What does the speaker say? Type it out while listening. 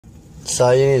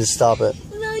So you need to stop it.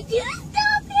 No, you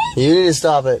stop it. You need to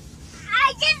stop it.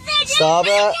 I just said Stop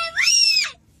it.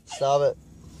 Stop it.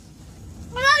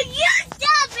 No, you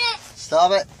stop it.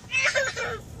 Stop it.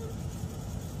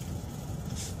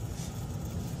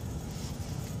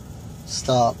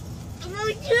 Stop. No,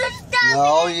 you stop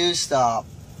No, it. you stop.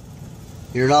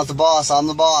 You're not the boss. I'm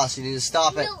the boss. You need to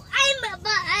stop it. No, I'm a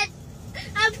boss.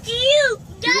 Up to you.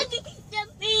 Don't stop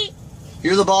me.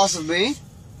 You're the boss of me?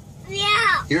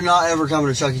 Yeah. You're not ever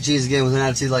coming to Chuck E. Cheese again with an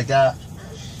attitude like that.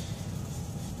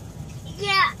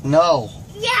 Yeah. No.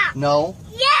 Yeah. No.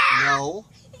 Yeah. No.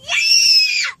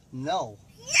 Yeah. No.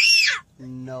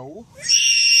 No.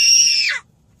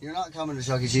 You're not coming to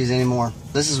Chuck E. Cheese anymore.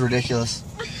 This is ridiculous.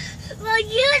 Well,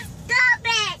 you stop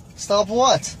it. Stop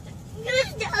what? You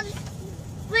stop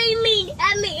screaming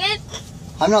at me.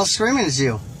 I'm not screaming at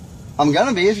you. I'm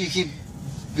gonna be if you keep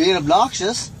being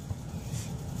obnoxious.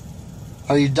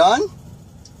 Are you done?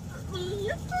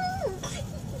 You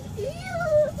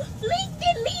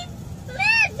making me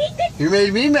mad because You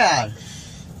made me mad.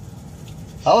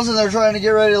 I was in there trying to get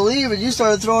ready to leave and you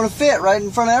started throwing a fit right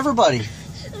in front of everybody.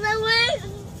 I want to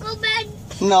go back.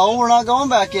 No, we're not going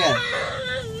back in. I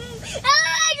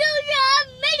don't know.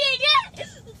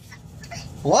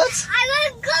 What? I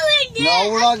want to go in there. No,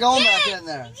 we're not going back in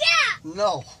there. Yeah.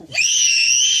 No.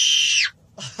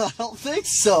 I don't think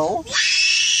so.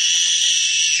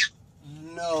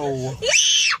 No.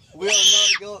 We are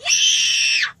not going.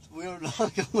 We are not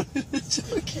going to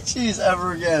Chuck E. Cheese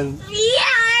ever again. Yeah,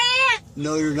 I am.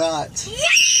 No, you're not. Yeah.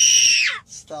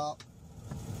 Stop.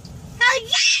 Oh, yeah.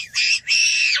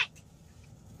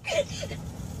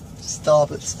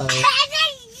 Stop it, son. I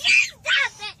said you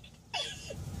stop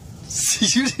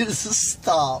it. You need to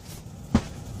stop.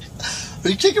 Are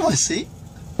you kicking my seat?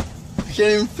 I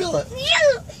can't even feel it.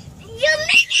 You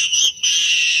make me.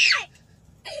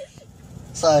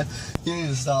 So, you need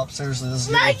to stop. Seriously, this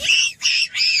is No, getting...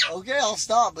 you. Okay, I'll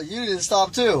stop, but you need to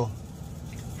stop too.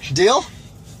 Deal?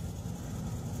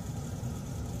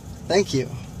 Thank you.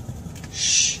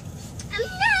 Shh. I'm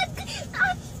not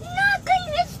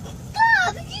gonna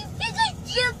stop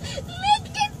because you make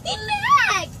me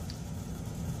mad.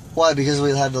 Why? Because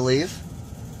we had to leave?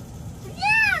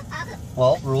 Yeah.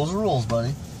 Well, rules are rules,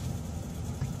 buddy.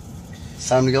 It's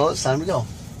time to go. It's time to go.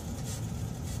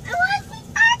 I want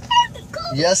to go.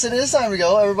 Yes, it is time to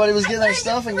go. Everybody was getting their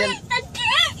stuff and getting...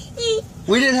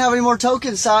 We didn't have any more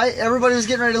tokens, Si. Everybody was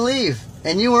getting ready to leave.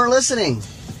 And you weren't listening.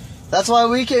 That's why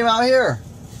we came out here.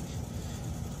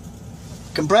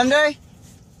 Comprende?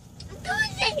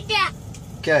 Don't say that.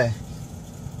 Okay.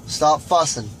 Stop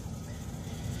fussing.